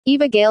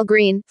Eva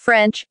Green,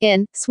 French,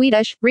 in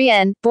Swedish,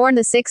 Rien, born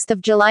the 6th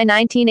of July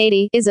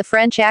 1980, is a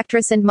French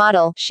actress and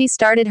model. She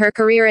started her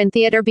career in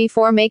theater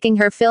before making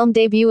her film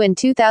debut in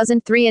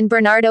 2003 in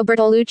Bernardo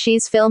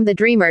Bertolucci's film The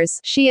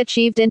Dreamers. She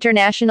achieved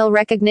international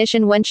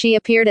recognition when she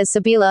appeared as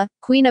Sibylla,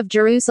 Queen of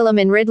Jerusalem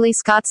in Ridley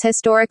Scott's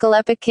historical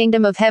epic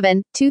Kingdom of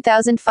Heaven,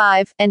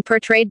 2005, and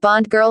portrayed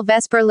Bond girl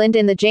Vesper Lynd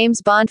in the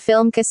James Bond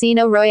film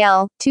Casino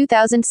Royale,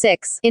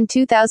 2006. In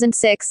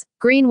 2006,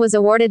 Green was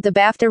awarded the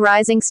BAFTA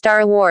Rising Star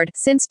Award.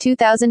 Since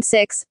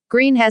 2006,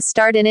 Green has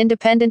starred in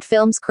independent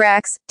films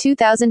Cracks,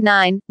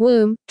 2009,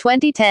 Womb,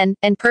 2010,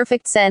 and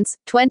Perfect Sense,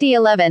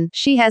 2011.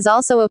 She has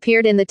also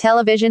appeared in the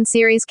television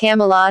series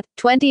Camelot,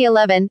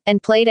 2011,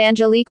 and played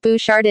Angelique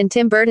Bouchard in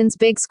Tim Burton's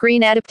big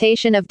screen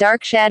adaptation of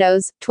Dark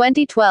Shadows,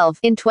 2012.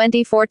 In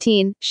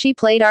 2014, she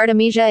played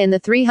Artemisia in the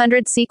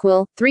 300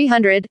 sequel,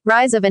 300,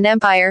 Rise of an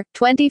Empire,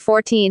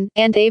 2014,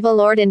 and Ava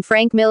Lord in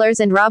Frank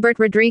Miller's and Robert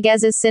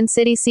Rodriguez's Sin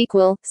City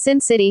sequel, Sin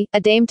City, A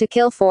Dame to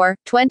Kill For,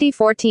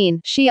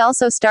 2014. She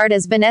also starred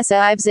as Vanessa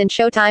Ives in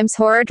Showtime's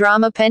horror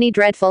drama Penny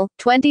Dreadful,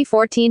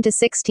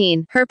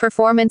 2014-16. Her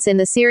performance in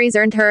the series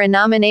earned her a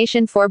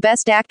nomination for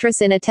Best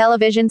Actress in a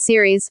Television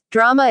Series,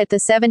 Drama at the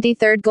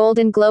 73rd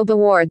Golden Globe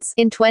Awards.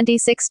 In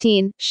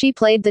 2016, she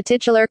played the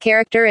titular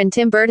character in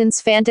Tim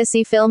Burton's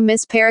fantasy film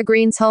Miss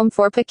Peregrine's Home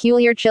for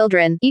Peculiar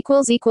Children.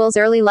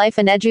 Early life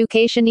and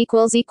education.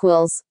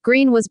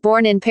 Green was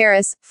born in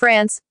Paris,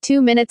 France,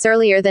 2 minutes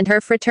earlier than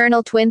her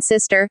fraternal twin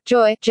sister,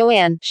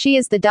 Joanne. She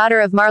is the daughter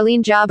of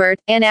Marlene Jobert,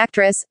 an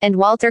actress, and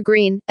Walter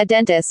Green, a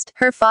dentist.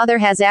 Her father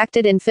has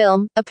acted in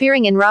film,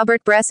 appearing in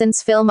Robert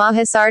Bresson's film A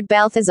Hussard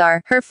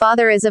Balthazar. Her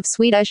father is of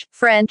Swedish,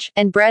 French,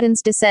 and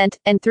Breton's descent,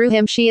 and through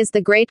him she is the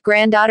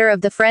great-granddaughter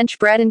of the French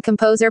Breton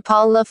composer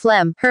Paul La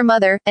Flemme. Her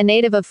mother, a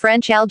native of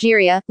French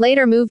Algeria,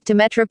 later moved to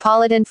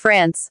metropolitan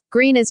France.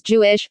 Green is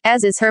Jewish,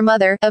 as is her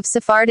mother, of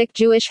Sephardic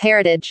Jewish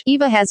heritage.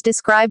 Eva has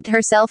described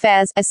herself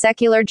as a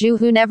secular Jew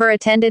who never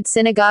attended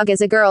synagogue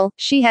as a girl.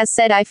 She has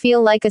said, "I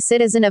feel like a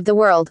citizen of the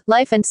world.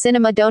 Life and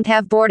cinema don't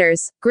have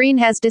borders." Green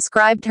has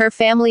described her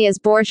family as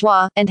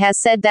bourgeois, and has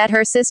said that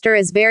her sister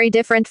is very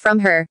different from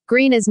her.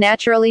 Green is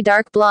naturally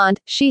dark blonde.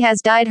 She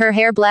has dyed her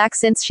hair black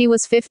since she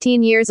was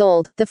 15 years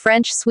old. The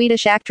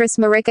French-Swedish actress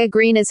Marika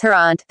Green is her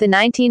aunt. The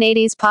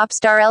 1980s pop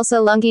star Elsa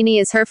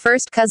Lungini is her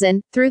first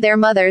cousin, through their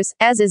mothers,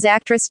 as is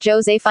actress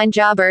Joséphine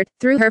Jobert,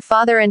 through her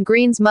father and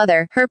Green's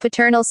mother. Her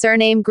paternal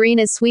surname Green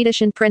is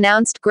Swedish and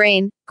pronounced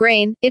Grain.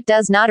 It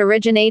does not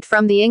originate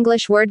from the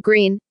English word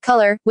green,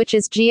 color, which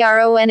is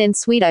gron in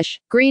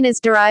Swedish. Green is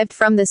derived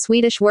from the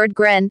Swedish word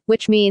gren,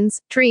 which means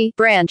tree,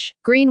 branch.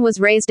 Green was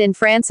raised in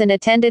France and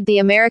attended the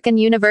American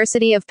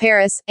University of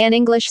Paris, an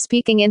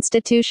English-speaking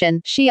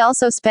institution. She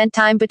also spent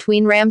time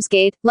between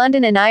Ramsgate,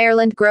 London and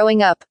Ireland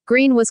growing up.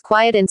 Green was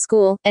quiet in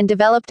school, and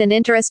developed an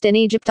interest in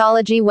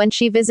Egyptology when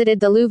she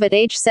visited the Louvre at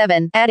age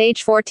 7. At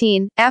age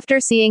 14, after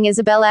seeing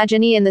Isabelle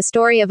Adjani in The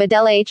Story of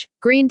Adele H.,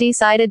 Green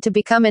decided to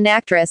become an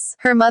actress.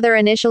 Her mother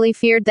initially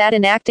feared that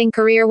an acting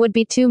career would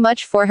be too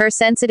much for her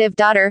sensitive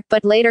daughter,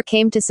 but later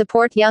came to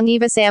support young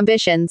Eva's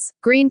ambitions.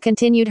 Green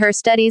continued her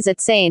studies at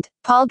St.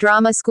 Paul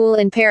Drama School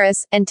in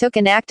Paris, and took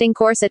an acting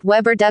course at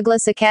Webber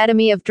Douglas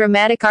Academy of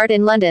Dramatic Art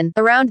in London.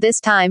 Around this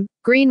time,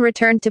 Green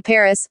returned to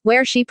Paris,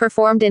 where she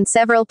performed in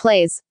several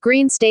plays.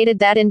 Green stated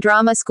that in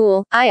drama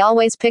school, "I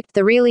always picked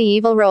the really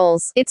evil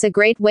roles. It's a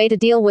great way to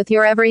deal with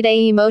your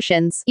everyday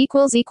emotions."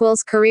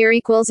 Career.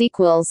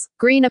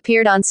 Green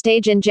appeared on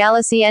stage in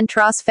Jalousie and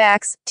Trois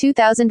Facts,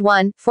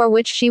 2001, for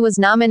which she was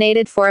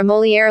nominated for a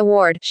Molière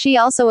Award. She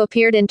also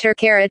appeared in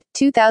Turcaret,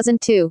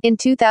 2002. In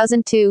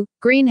 2002,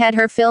 Green had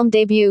her film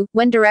debut,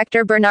 when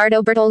director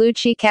Bernardo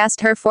Bertolucci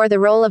cast her for the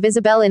role of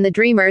Isabelle in The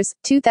Dreamers,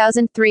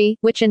 2003,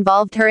 which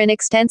involved her in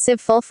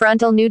extensive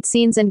full-frontal nude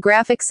scenes and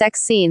graphic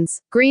sex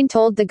scenes. Green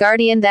told The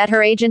Guardian that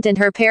her agent and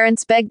her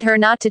parents begged her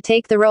not to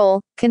take the role,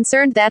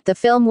 concerned that the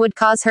film would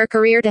cause her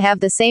career to have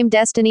the same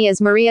destiny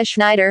as Maria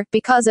Schneider,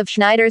 because of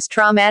Schneider's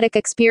traumatic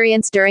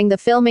experience during the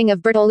filming of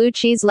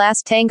Bertolucci's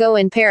Last Tango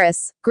in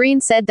Paris. Green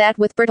said that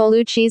with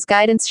Bertolucci's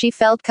guidance she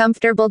felt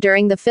comfortable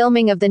during the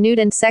filming of the nude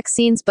and sex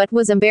scenes but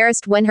was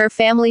embarrassed when her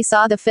family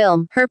saw the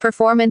film. Her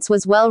performance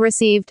was well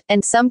received,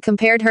 and some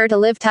compared her to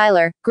Liv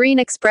Tyler. Green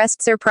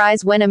expressed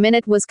surprise when a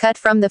minute was cut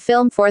from the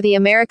film for the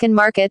American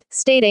market,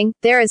 stating,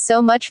 "There is so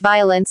much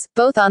violence,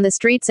 both on the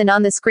streets and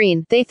on the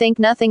screen. They think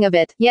nothing of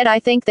it, yet I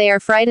think they are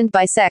frightened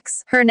by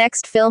sex." Her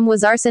next film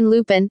was Arsène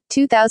Lupin,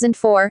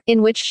 2004,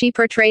 in which she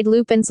portrayed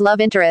Lupin's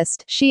love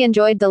interest. She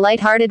enjoyed the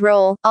light-hearted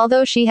role,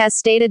 although she has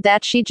stated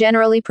that she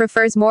generally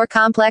prefers more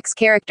complex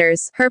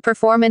characters. Her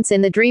performance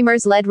in The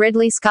Dreamers led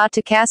Ridley Scott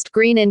to cast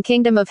Green in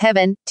Kingdom of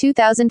Heaven,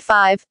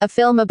 2005, a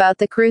film about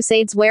the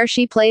Crusades where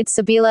she played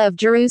Sibylla of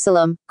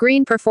Jerusalem.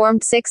 Green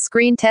performed 6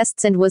 screen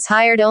tests and was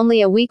hired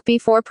only a week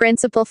before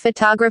principal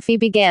photography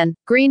began.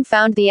 Green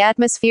found the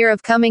atmosphere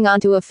of coming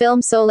onto a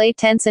film so late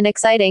tense and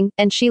exciting,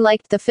 and she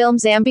liked the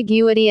film's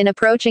ambiguity in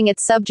approaching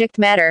its subject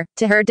matter.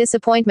 To her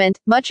disappointment,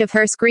 much of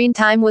her screen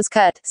time was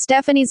cut.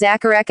 Stephanie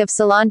Zacharek of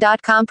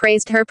Salon.com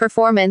praised her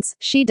performance.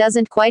 She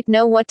doesn't quite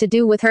know what to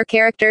do with her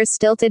character's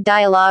stilted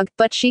dialogue,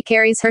 but she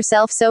carries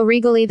herself so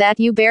regally that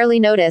you barely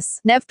notice.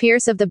 Nev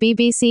Pierce of the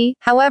BBC,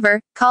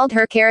 however, called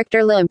her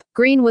character limp.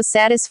 Green was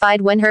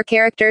satisfied when her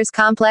character's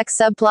complex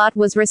subplot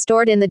was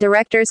restored in the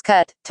director's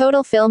cut.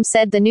 Total Film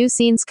said the new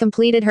scenes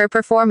completed her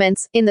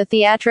performance. In the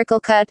theatrical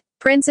cut,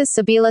 Princess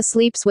Sabila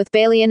sleeps with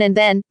Balian and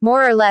then,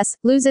 more or less,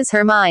 loses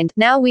her mind.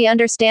 Now we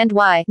understand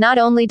why. Not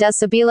only does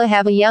Sabila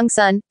have a young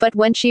son, but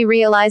when she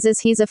realizes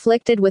he's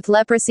afflicted with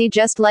leprosy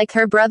just like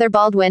her brother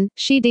Baldwin,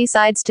 she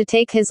decides to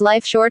take his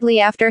life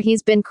shortly after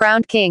he's been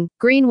crowned king.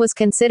 Green was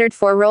considered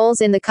for roles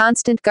in The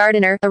Constant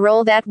Gardener, a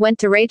role that went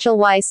to Rachel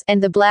Weisz,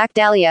 and The Black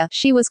Dahlia.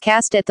 She was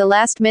cast at the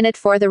last minute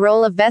for the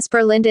role of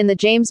Vesper Lynd in the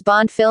James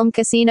Bond film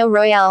Casino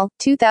Royale,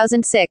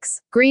 2006.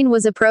 Green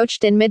was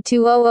approached in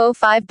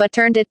mid-2005 but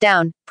turned it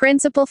down.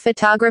 Principal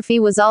photography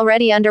was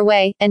already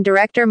underway, and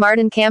director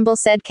Martin Campbell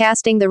said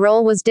casting the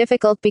role was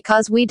difficult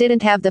because we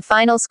didn't have the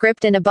final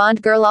script and a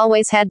Bond girl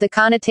always had the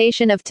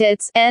connotation of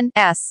tits and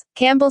ass.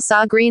 Campbell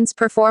saw Green's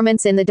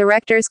performance in the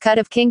director's cut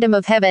of Kingdom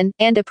of Heaven,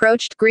 and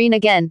approached Green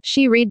again.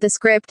 She read the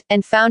script,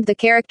 and found the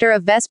character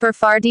of Vesper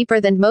far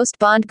deeper than most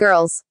Bond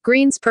girls.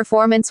 Green's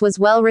performance was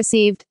well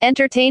received.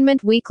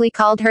 Entertainment Weekly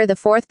called her the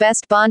fourth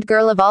best Bond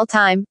girl of all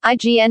time.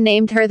 IGN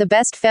named her the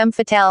best femme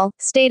fatale,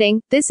 stating,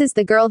 "This is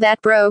the girl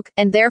that broke,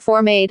 and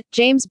therefore made,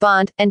 James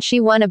Bond," and she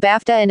won a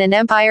BAFTA and an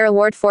Empire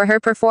Award for her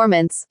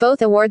performance.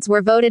 Both awards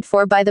were voted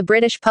for by the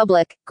British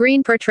public.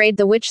 Green portrayed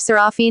the witch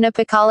Serafina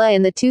Pekkala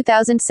in the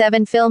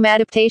 2007 film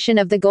adaptation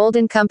of The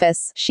Golden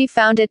Compass. She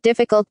found it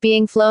difficult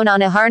being flown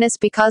on a harness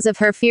because of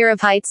her fear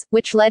of heights,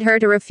 which led her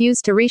to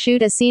refuse to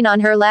reshoot a scene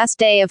on her last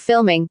day of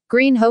filming.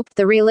 Green hoped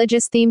the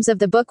religious themes of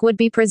the book would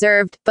be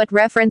preserved, but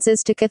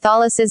references to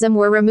Catholicism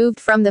were removed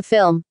from the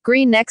film.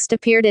 Green next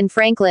appeared in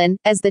Franklin,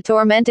 as the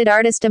tormented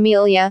artist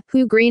Amelia,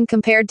 who Green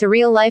compared to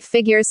real-life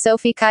figures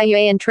Sophie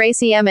Caillet and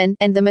Tracy Emin,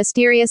 and the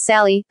mysterious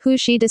Sally, who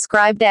she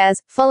described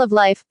as full of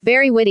life,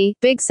 very witty,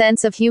 big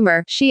sense of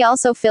humor. She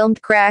also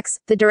filmed Cracks,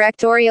 the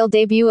directorial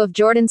debut of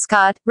Jordan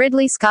Scott,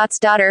 Ridley Scott's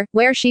daughter,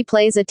 where she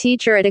plays a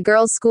teacher at a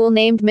girls' school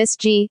named Miss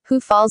G, who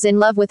falls in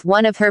love with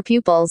one of her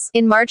pupils.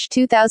 In March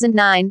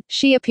 2009,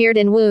 she appeared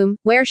in Womb,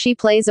 where she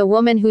plays a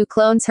woman who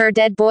clones her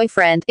dead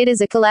boyfriend. It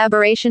is a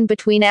collaboration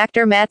between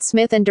actor Matt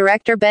Smith and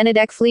director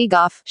Benedict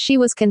Fleegoff. She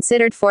was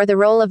considered for the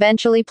role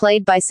eventually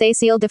played by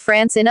Cécile de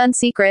France in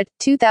Unsecret,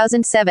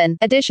 2007.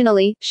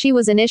 Additionally, she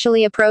was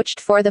initially approached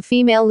for the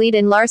female lead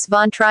in Lars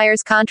von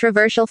Trier's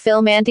controversial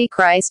film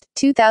Antichrist,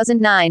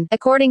 2009.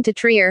 According to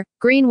Trier,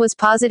 Green was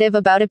positive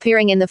about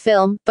appearing in the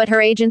film, but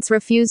her agents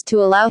refused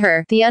to allow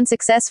her. The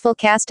unsuccessful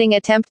casting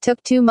attempt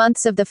took 2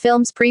 months of the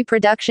film's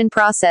pre-production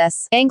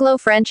process.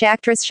 Anglo-French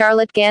actress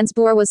Charlotte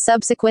Gainsbourg was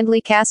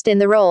subsequently cast in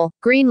the role.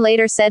 Green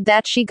later said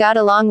that she got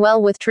along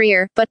well with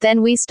Trier, but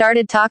then we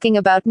started talking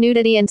about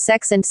nudity and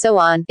sex and so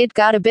on. It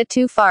got a bit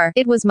too far.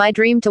 It was my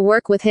dream to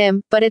work with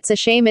him, but it's a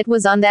shame it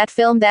was on that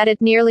film that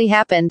it nearly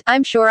happened.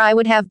 I'm sure I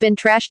would have been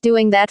trashed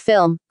doing that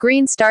film.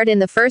 Green starred in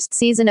the first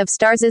season of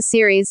Starz'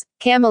 series,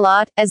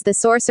 Camelot, as the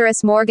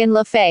sorceress Morgan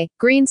Le Fay.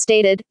 Green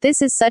stated,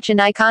 "This is such an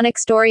iconic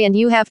story and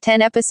you have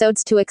 10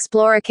 episodes to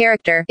explore a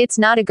character. It's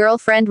not a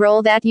girlfriend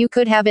role that you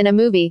could have in a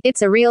movie.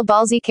 It's a real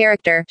ballsy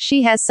character.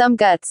 She has some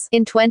guts."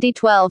 In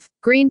 2012,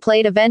 Green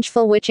played a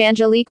vengeful witch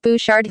Angelique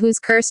Bouchard whose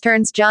curse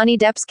turns Johnny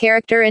Depp's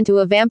character into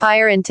a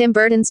vampire in Tim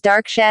Burton's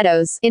Dark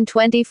Shadows. In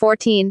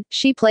 2014,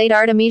 she played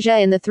Artemisia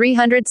in the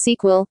 300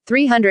 sequel,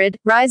 300,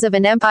 Rise of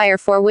an Empire,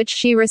 for which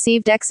she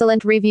received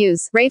excellent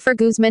reviews. Rafer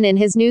Guzman in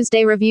his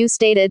Newsday review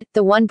stated,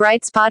 "The one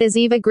bright spot is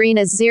Eva Green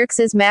as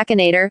Xerxes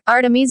Machinator,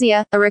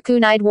 Artemisia, a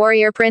raccoon-eyed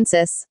warrior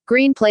princess.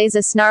 Green plays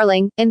a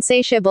snarling,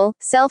 insatiable,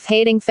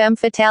 self-hating femme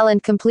fatale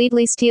and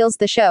completely steals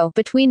the show."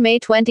 Between May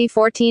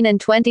 2014 and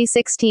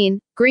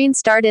 2016, Green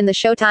starred in the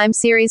Showtime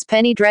series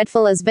Penny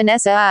Dreadful as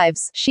Vanessa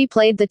Ives. She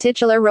played the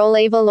titular role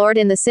Ava Lord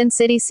in the Sin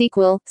City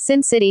sequel,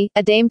 Sin City,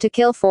 A Dame to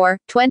Kill For,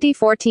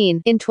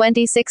 2014. In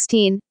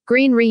 2016,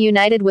 Green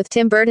reunited with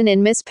Tim Burton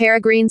in Miss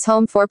Peregrine's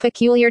Home for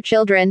Peculiar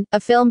Children, a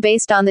film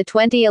based on the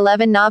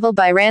 2011 novel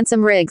by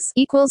Ransom Riggs.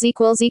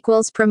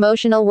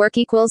 Promotional work.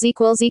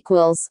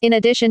 In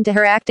addition to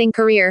her acting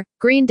career,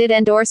 Green did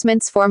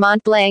endorsements for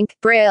Montblanc,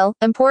 Braille,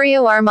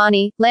 Emporio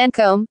Armani,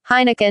 Lancome,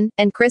 Heineken,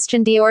 and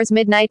Christian Dior's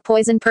Midnight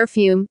Poison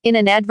perfume, in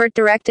an advert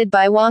directed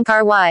by Wong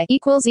Kar-wai.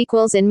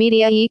 In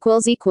media.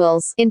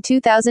 In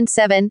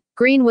 2007,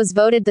 Green was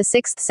voted the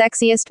 6th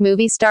sexiest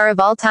movie star of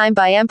all time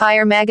by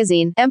Empire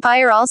magazine.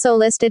 Empire also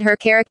listed her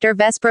character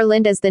Vesper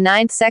Lynd as the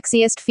 9th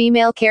sexiest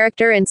female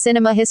character in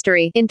cinema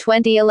history. In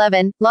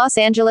 2011, Los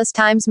Angeles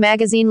Times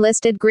magazine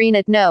listed Green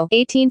at No.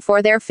 18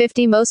 for their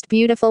 50 most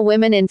beautiful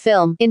women in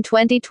film. In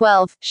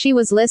 2012, she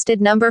was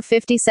listed number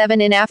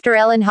 57 in After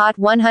Ellen Hot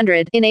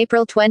 100. In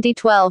April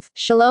 2012,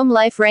 Shalom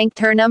Life ranked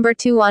her number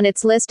 2 on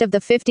its list of the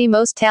 50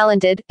 most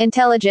talented,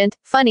 intelligent,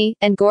 funny,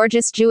 and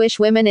gorgeous Jewish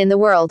women in the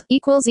world.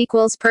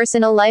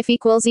 personal life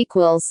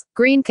 ==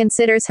 Green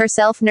considers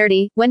herself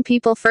nerdy. When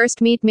people first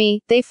meet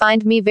me, they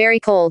find me very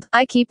cold.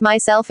 I keep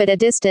myself at a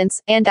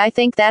distance, and I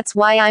think that's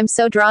why I'm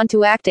so drawn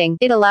to acting.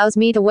 It allows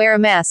me to wear a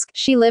mask.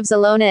 She lives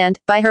alone and,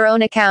 by her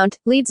own account,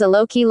 leads a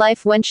low-key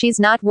life when she's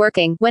not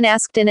working. When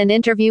asked in an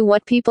interview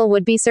what people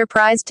would be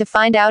surprised to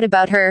find out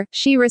about her,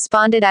 she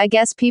responded, I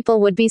guess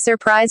people would be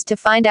surprised to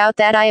find out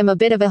that I am a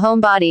bit of a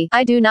homebody.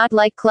 I do not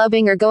like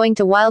clubbing or going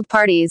to wild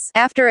parties.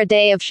 After a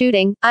day of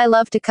shooting, I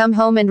love to come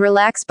home and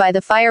relax by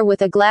the fire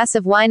with a glass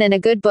of wine and a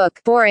good book.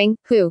 Boring.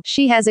 Who?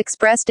 She has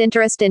expressed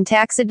interest in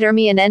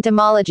taxidermy and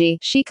entomology.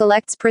 She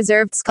collects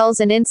preserved skulls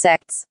and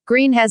insects.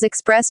 Green has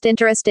expressed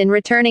interest in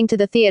returning to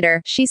the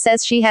theater. She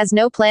says she has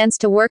no plans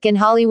to work in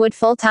Hollywood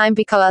full-time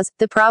because,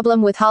 the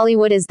problem with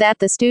Hollywood is that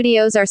the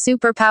studios are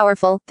super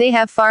powerful. They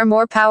have far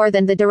more power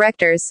than the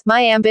directors.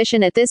 My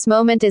ambition at this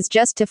moment is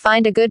just to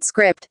find a good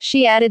script.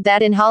 She added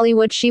that in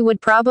Hollywood she would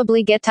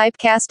probably get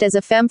typecast as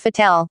a femme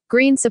fatale.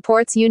 Green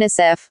supports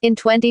UNICEF. In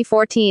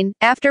 2014,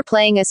 after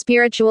playing a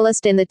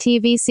spiritualist in the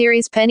TV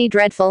series Penny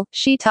Dreadful,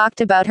 she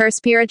talked about her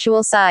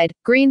spiritual side.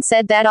 Green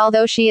said that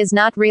although she is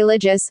not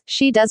religious,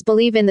 she does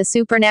believe in the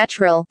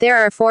supernatural. There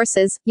are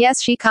forces.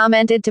 Yes, she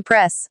commented to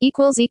press.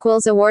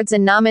 Awards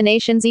and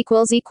nominations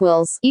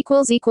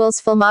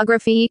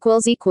Filmography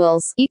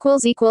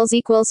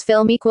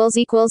film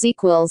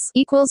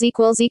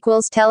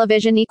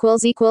television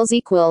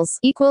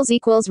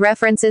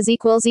references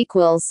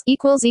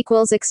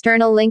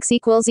external links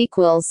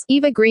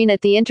Eva Green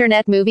at the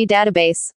Internet Movie Database.